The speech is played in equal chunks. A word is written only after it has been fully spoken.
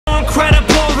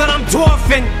incredible that I'm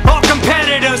dwarfing all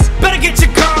competitors. Better get your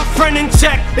girlfriend in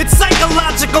check. It's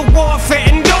psychological warfare,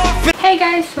 endorphin. Hey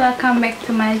guys, welcome back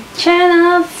to my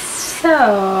channel.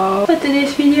 So for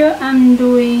today's video I'm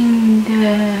doing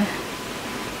the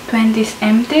 20s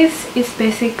Empties. It's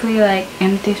basically like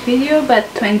empties video but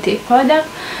 20 product.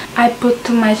 I put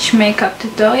too much makeup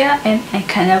tutorial and I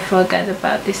kind of forgot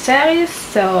about this series,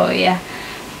 so yeah,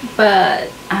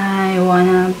 but I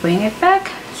wanna bring it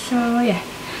back. So yeah,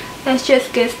 let's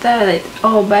just get started.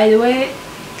 Oh, by the way,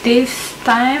 this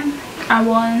time I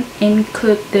won't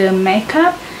include the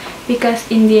makeup because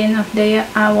in the end of the year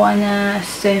I wanna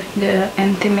save the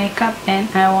empty makeup and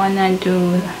I wanna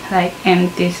do like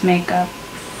empties makeup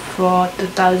for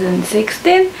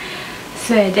 2016.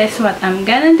 So that's what I'm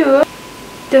gonna do.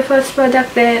 The first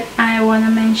product that I wanna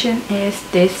mention is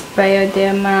this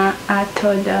Bioderma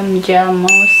Atoderm Gel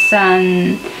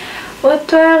Motion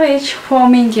Ultra Rich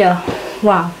Foaming Gel.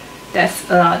 Wow, that's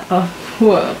a lot of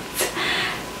words.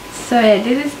 So yeah,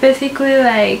 this is basically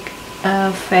like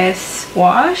a face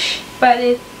wash, but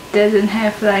it doesn't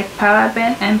have like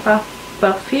paraben and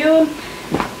perfume,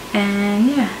 and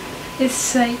yeah,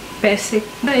 it's like basic.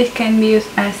 It can be used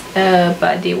as a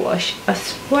body wash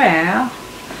as well,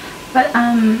 but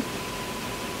I'm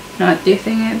not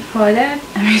using it for that.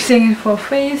 I'm using it for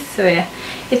face, so yeah,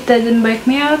 it doesn't break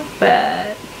me out,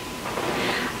 but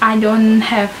I don't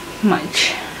have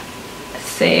much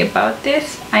say about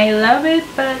this. I love it,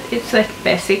 but it's like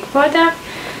basic product.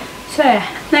 So yeah,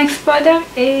 next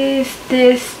product is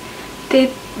this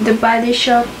the Body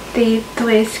Shop Tea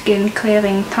Tree Skin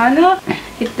Clearing Toner.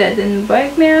 It doesn't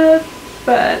break me out,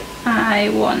 but I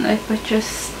want to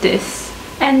purchase this.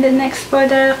 And the next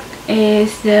product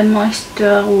is the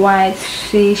Moisture White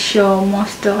Seashore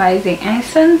Moisturizing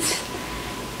Essence.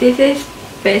 This is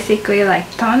basically like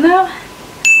toner.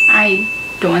 I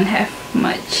don't have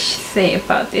much say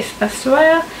about this as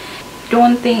well.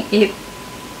 Don't think it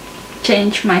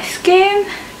changed my skin.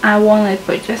 I want to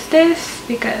purchase this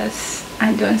because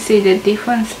I don't see the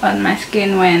difference on my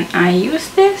skin when I use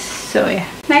this. So yeah.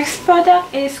 Next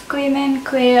product is Clean and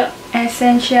Clear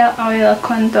Essential Oil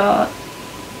Contour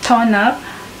Toner.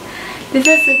 This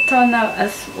is a toner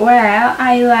as well.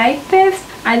 I like this.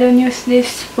 I don't use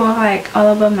this for like all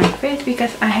over my face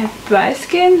because I have dry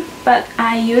skin, but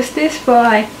I use this for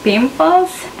like pimples.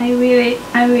 I really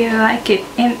like it,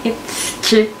 and it's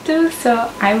cheap too, so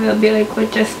I will really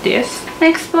purchase this.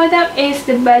 Next product is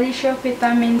the Body Shop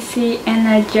Vitamin C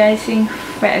Energizing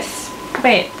Face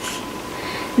Spritz.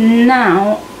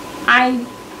 Now I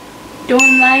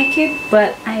don't like it,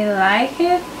 but I like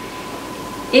it.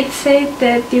 It said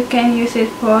that you can use it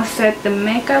for set the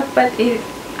makeup, but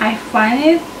I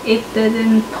find it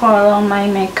doesn't prolong my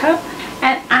makeup,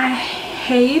 and I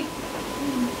hate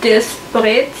this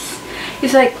spritz.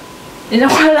 It's like, you know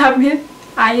what I mean?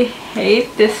 I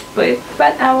hate this spritz,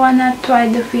 but I wanna try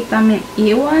the vitamin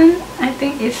E one. I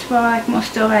think it's for like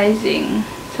moisturizing,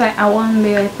 so I won't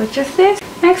be able to purchase this.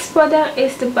 Next product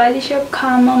is the Body Shop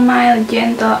Chamomile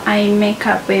Gentle Eye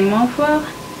Makeup Remover.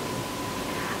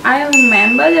 I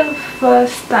remember the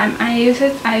first time I used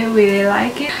it, I really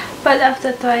like it, but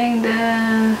after trying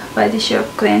the Body Shop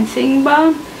Cleansing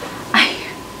Balm,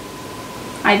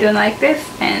 I don't like this,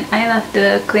 and I love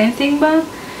the cleansing balm.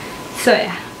 So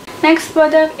yeah. Next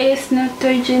product is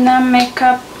Neutrogena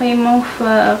Makeup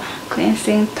Remover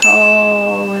Cleansing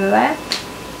Towelette,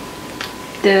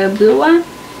 the blue one.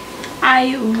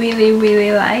 I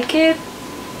really like it,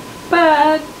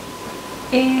 but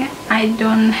I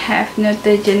don't have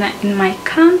Neutrogena in my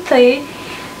country.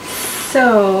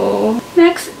 So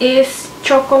next is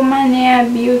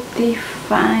Chocomania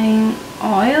Beautifying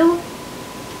Oil.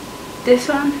 This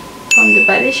one from the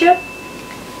Body Shop.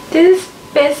 This is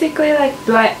basically like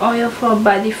dry oil for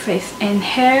body, face and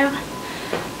hair.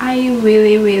 I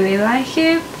really like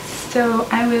it, so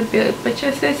I will be able to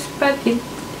purchase this, but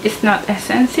it's not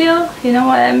essential, you know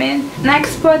what I mean.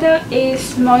 Next product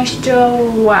is Moisture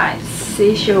White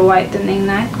Seashore Whitening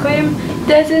Night Cream.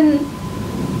 Doesn't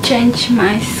change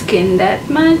my skin that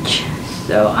much,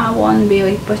 so I won't be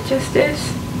able to purchase this.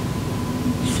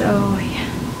 So yeah.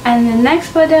 And the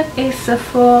next product is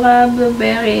Sephora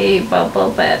Blueberry Bubble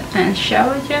Bath and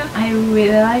Shower Gel. I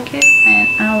really like it, and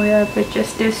I will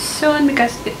purchase this soon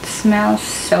because it smells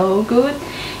so good.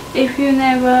 If you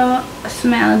never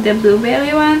smell the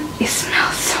blueberry one, it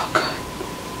smells so good.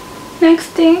 Next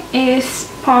thing is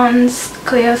Pond's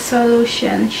Clear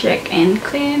Solution Shake and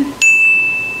Clean.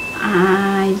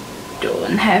 I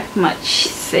don't have much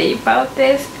say about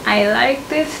this. I like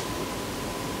this,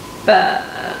 but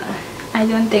I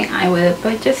don't think I will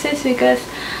purchase this because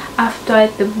I've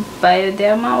tried the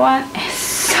Bioderma one. It's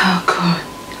so good.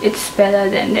 It's better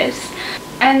than this.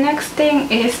 And next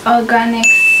thing is Organic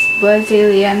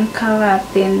Brazilian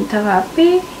Keratin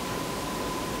Therapy.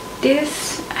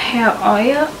 This hair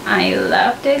oil, I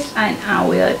love this and I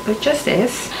will purchase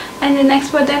this. And the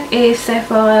next product is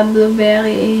Sephora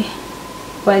Blueberry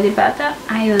Body Butter.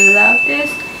 I love this.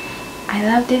 I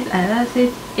love this. I love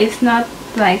it. It's not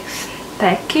like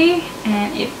tacky,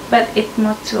 and but it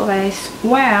moisturizes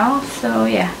well. So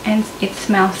yeah, and it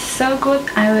smells so good.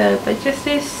 I will purchase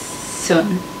this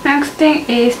soon. Next thing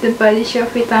is the Body Shop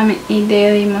Vitamin E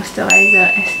Daily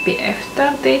Moisturizer SPF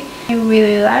 30. I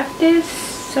really love this.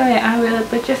 So yeah, I will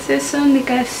purchase this soon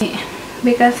because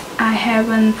I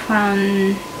haven't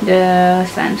found the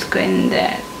sunscreen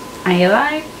that I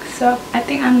like. So I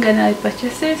think I'm gonna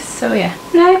purchase this. So yeah.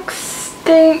 Next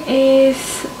thing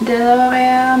is the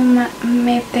L'Oreal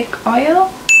Matic Oil.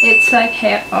 It's like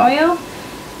hair oil.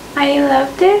 I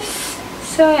love this.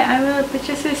 So yeah, I will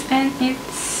purchase this and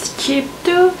it's cheap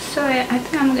too. So yeah, I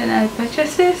think I'm gonna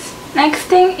purchase this. Next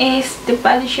thing is the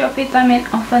Body Shop Vitamin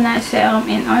Overnight Serum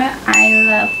in Oil. I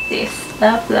love this.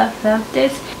 Love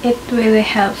this. It really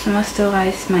helps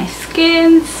moisturize my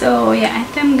skin. So yeah, I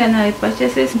think I'm gonna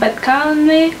purchase this. But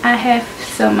currently I have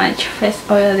so much face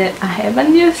oil that I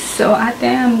haven't used. So I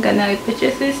think I'm gonna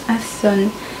purchase this as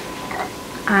soon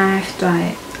I've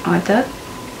tried other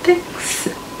things.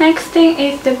 Next thing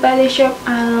is the Body Shop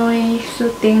Aloe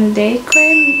Soothing Day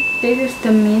Cream. This is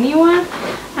the mini one.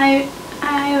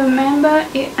 I remember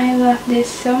it, I love this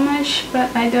so much,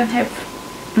 but I don't have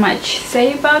much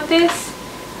say about this.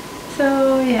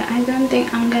 So yeah, I don't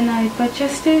think I'm gonna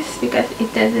purchase this because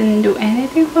it doesn't do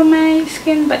anything for my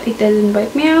skin, but it doesn't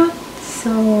wipe me out.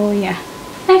 So yeah.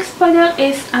 Next product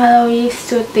is Aloe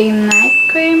Soothing Night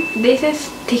Cream. This is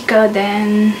thicker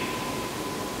than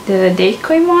the day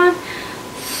cream one.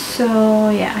 So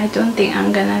yeah, I don't think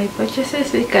I'm gonna purchase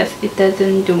this because it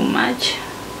doesn't do much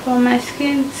for my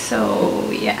skin. So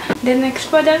yeah. The next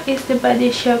product is the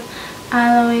Body Shop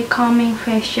Aloe Calming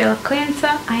Facial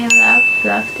Cleanser. I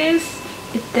love this.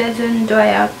 It doesn't dry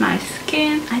out my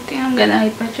skin. I think I'm gonna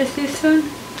purchase this soon.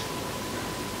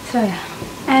 So yeah.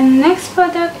 And next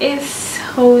product is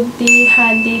Rudy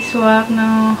Hardy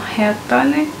Swarno Hair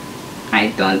Tonic.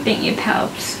 I don't think it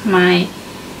helps my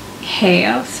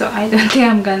hair, so I don't think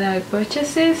I'm gonna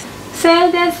purchase this.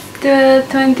 So that's the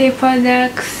 20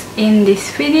 products in this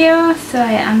video. So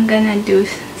yeah, I'm gonna do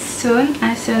soon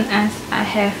as I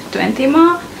have 20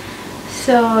 more.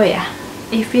 So yeah,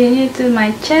 if you're new to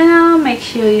my channel, make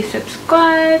sure you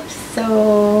subscribe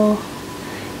so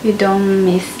you don't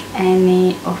miss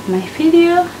any of my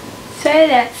video. So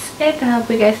that's it. I hope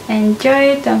you guys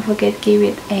enjoy it. Don't forget to give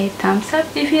it a thumbs up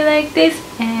if you like this,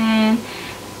 and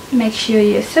make sure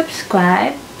you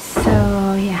subscribe. So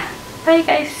yeah, bye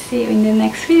guys, see you in the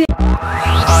next video.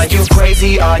 Are you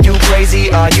crazy? Are you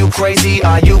crazy? Are you crazy?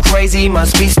 Are you crazy?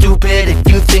 Must be stupid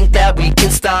if you think that we can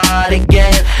start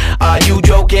again. Are you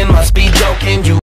joking? Must be joking. You